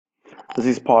This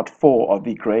is part 4 of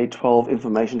the grade 12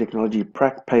 information technology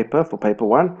prac paper for paper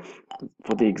 1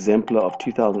 for the Exempler of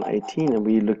 2018, and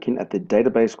we're looking at the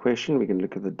database question. We can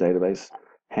look at the database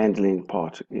handling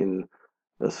part in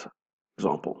this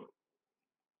example.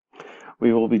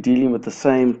 We will be dealing with the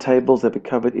same tables that we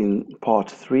covered in part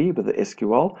 3 with the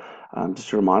SQL. Just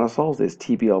to remind ourselves, there's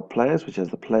TBL players, which has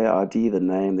the player ID, the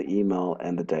name, the email,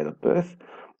 and the date of birth.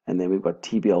 And then we've got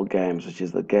TBL games, which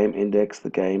is the game index,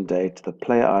 the game date, the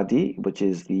player ID, which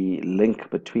is the link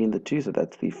between the two. So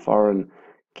that's the foreign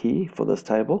key for this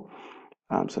table.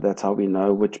 So that's how we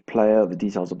know which player, the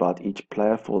details about each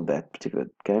player for that particular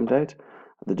game date,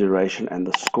 the duration, and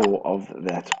the score of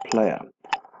that player.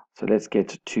 So let's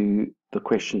get to the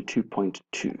question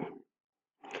 2.2.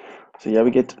 So here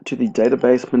we get to the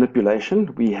database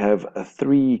manipulation. We have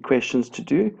 3 questions to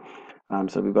do.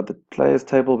 So we've got the players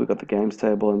table, we've got the games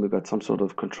table, and we've got some sort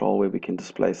of control where we can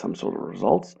display some sort of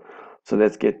results. So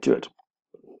let's get to it.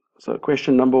 So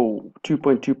question number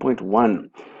 2.2.1.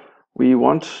 We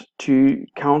want to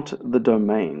count the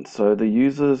domain. So the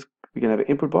users, we can have an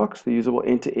input box. The user will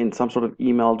enter in some sort of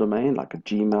email domain, like a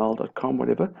gmail.com,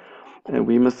 whatever. And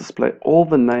we must display all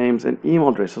the names and email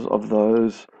addresses of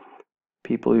those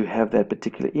people who have that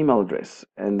particular email address.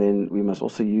 And then we must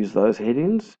also use those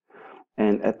headings.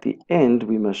 And at the end,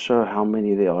 we must show how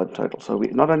many there are in total. So we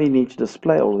not only need to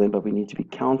display all of them, but we need to be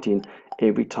counting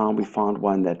every time we find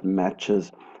one that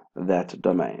matches that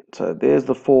domain. So there's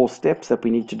the 4 steps that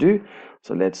we need to do.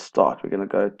 So let's start. We're going to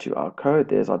go to our code.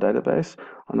 There's our database.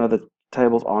 I know the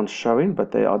tables aren't showing,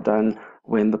 but they are done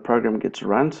when the program gets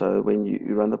run. So when you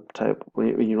run the table,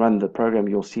 when you run the program,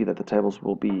 you'll see that the tables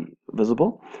will be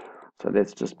visible. So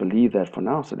let's just believe that for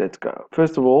now. So let's go.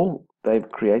 First of all, they've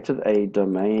created a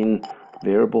domain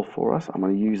variable for us. I'm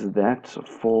going to use that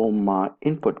for my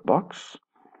input box.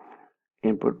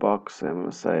 Input box, and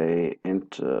we'll say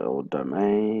enter or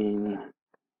domain.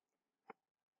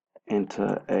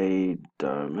 Enter a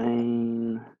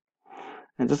domain.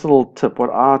 And just a little tip,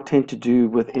 what I tend to do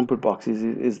with input boxes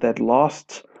is that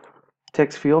last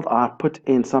text field, I put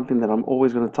in something that I'm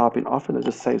always going to type in often. It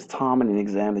just saves time in an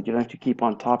exam that you don't have to keep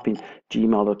on typing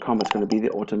gmail.com. It's going to be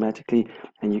there automatically,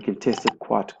 and you can test it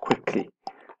quite quickly.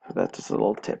 So that's just a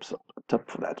little tip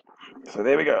for that. So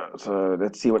there we go. So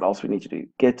let's see what else we need to do.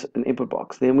 Get an input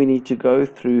box. Then we need to go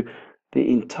through the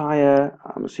entire,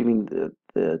 I'm assuming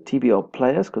the TBL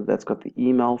players, because that's got the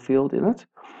email field in it.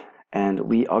 And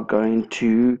we are going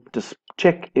to just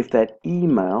check if that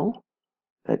email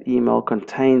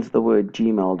contains the word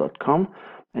gmail.com,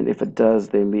 and if it does,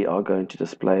 then we are going to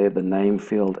display the name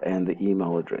field and the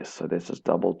email address. So let's just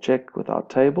double check with our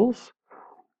tables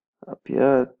up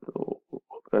here.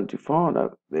 Going too far?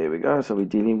 No, there we go. So we're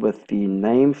dealing with the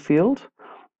name field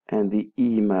and the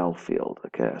email field.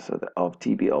 Okay, so of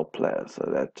TBL players. So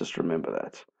that, just remember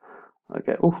that.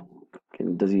 Okay. Oh,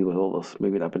 getting dizzy with all this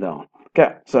moving up and down.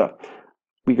 Okay, so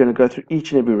we're going to go through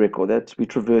each and every record. That's we're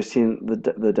traversing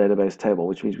the database table,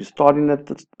 which means we're starting at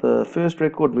the first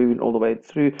record, moving all the way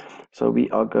through. So we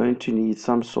are going to need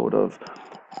some sort of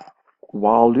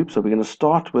while loop. So we're going to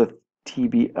start with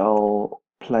TBL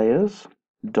players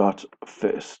dot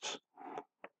first,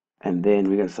 and then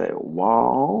we're going to say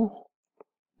while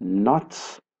not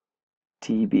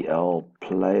TBL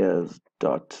players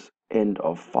dot end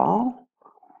of file,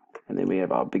 and then we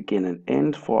have our begin and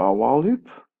end for our while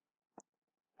loop.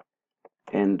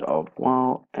 End of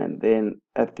while, and then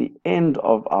at the end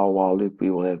of our while loop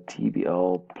we will have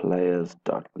TBL players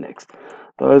dot next.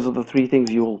 Those are the 3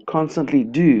 things you will constantly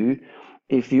do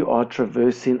if you are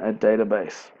traversing a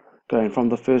database, going from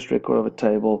the first record of a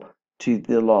table to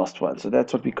the last one. So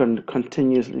that's what we can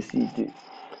continuously do.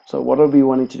 So what are we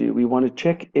wanting to do? We want to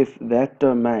check if that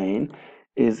domain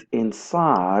is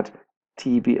inside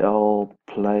TBL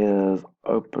players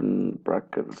open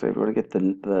brackets. So if we want to get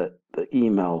the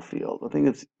email field, I think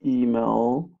it's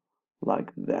email like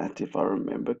that, if I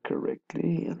remember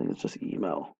correctly. I think it's just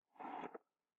email.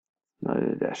 No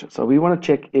dash. So we want to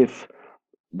check if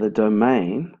the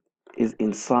domain is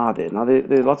inside it. Now there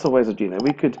are lots of ways of doing that.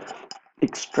 We could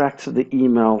extract the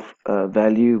email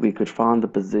value. We could find the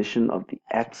position of the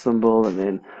 @ symbol and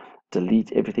then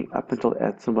delete everything up until the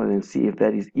 @ symbol and then see if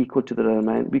that is equal to the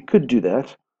domain. We could do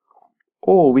that,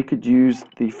 or we could use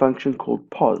the function called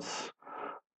pos.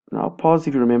 Now pos,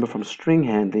 if you remember from string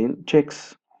handling,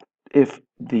 checks if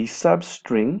the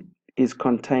substring is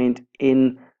contained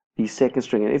in the second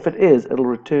string, and if it is, it'll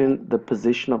return the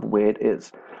position of where it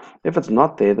is. If it's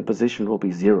not there, the position will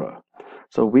be 0.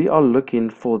 So we are looking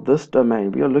for this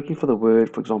domain. We are looking for the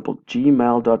word, for example,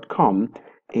 gmail.com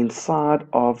inside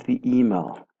of the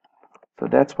email. So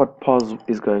that's what pos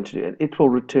is going to do, and it will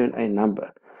return a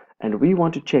number. And we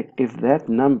want to check if that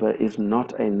number is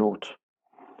not a naught,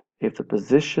 if the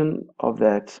position of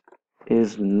that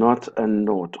is not a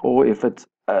naught, or if it's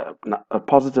a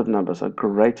positive number, so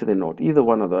greater than naught. Either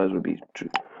one of those would be true.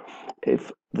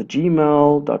 If the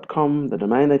gmail.com, the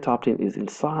domain they typed in, is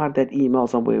inside that email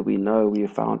somewhere, we know we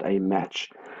have found a match.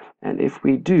 And if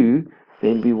we do,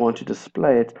 then we want to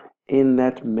display it in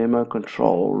that memo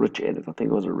control rich edit. I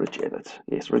think it was a rich edit.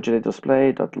 Yes, rich edit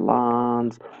display dot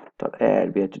lines dot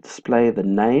add. We have to display the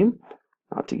name.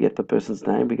 Now to get the person's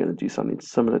name, we're going to do something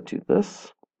similar to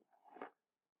this.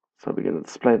 So we're going to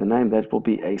display the name. That will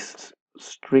be a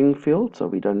string field, so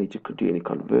we don't need to do any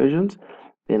conversions.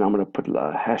 Then I'm going to put a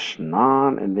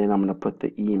 #9, and then I'm going to put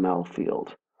the email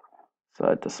field. So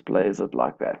it displays it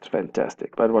like that.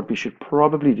 Fantastic. But what we should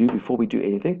probably do before we do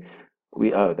anything,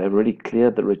 they've already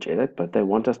cleared the rich edit, but they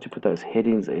want us to put those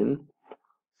headings in.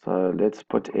 So let's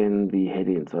put in the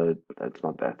heading. So that's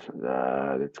not that.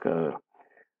 Let's go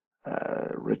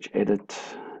rich edit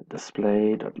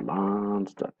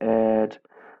display.lines.add.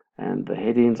 And the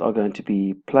headings are going to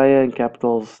be player in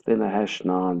capitals, then a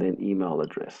 #9, then email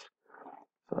address.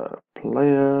 So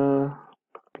player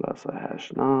plus a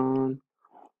 #9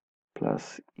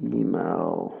 plus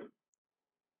email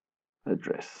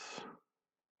address.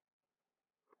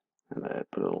 And I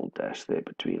put a little dash there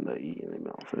between the E and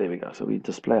email. So there we go. So we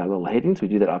display our little headings. We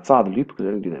do that outside the loop because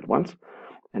we only do that once.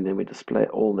 And then we display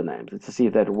all the names. Let's see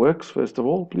if that works first of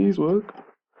all. Please work.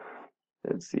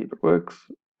 Let's see if it works.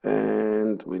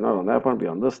 And we're not on that one. We're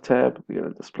on this tab. We're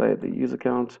going to display the user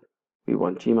account. We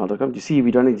want gmail.com. You see, we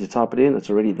don't need to type it in.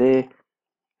 It's already there.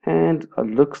 And it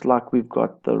looks like we've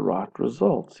got the right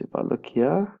results. If I look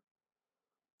here,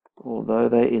 although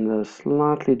they're in a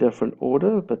slightly different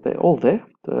order, but they're all there.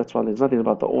 So that's why there's nothing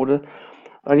about the order.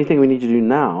 Only thing we need to do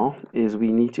now is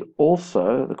we need to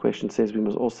also, the question says we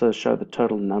must also show the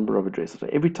total number of addresses. So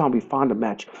every time we find a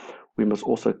match, we must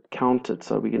also count it.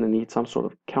 So we're going to need some sort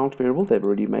of count variable. They've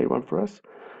already made one for us.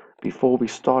 Before we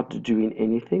start doing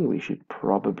anything, we should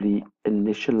probably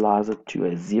initialize it to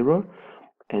a 0.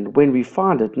 And when we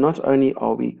find it, not only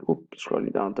are we,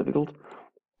 scrolling down, difficult.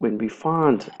 When we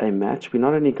find a match, we're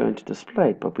not only going to display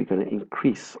it, but we're going to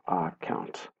increase our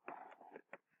count.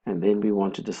 And then we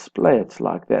want to display it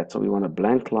like that. So we want a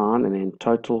blank line, and then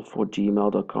total for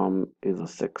gmail.com is a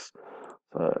 6.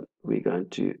 So we're going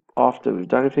to, after we've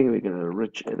done everything, we're going to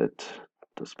rich edit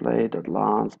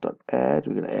display.lines.add.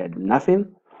 We're going to add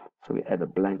nothing. So we add a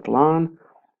blank line.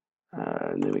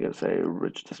 And then we're going to say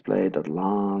rich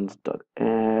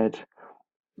display.lines.add.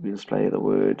 We display the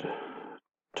word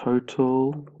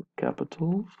total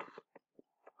capitals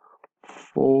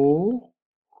 4.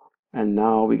 And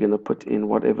now we're going to put in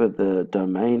whatever the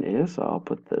domain is. So I'll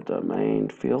put the domain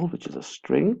field, which is a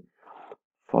string,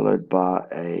 followed by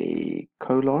a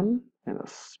colon and a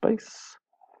space,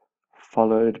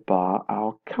 followed by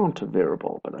our count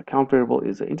variable. But our count variable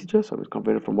is an integer, so it's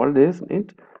converted from what it is, an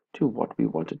int, to what we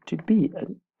want it to be, a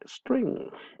string.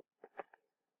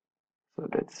 So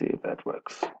let's see if that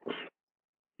works.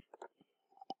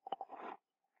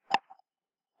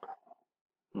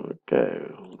 Okay,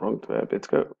 wrong tab. Let's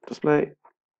go. Display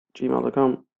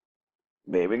gmail.com.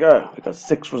 There we go. We got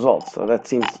 6 results. So that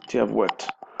seems to have worked.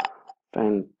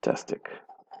 Fantastic.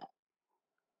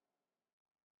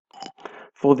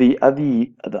 For the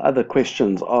other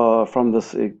questions are from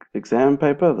this exam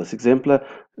paper, this exemplar,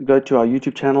 go to our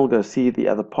YouTube channel, go see the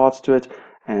other parts to it,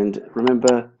 and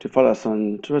remember to follow us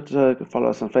on Twitter, follow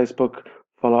us on Facebook,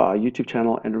 follow our YouTube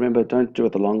channel, and remember, don't do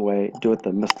it the long way, do it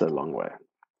the Mr. Long way.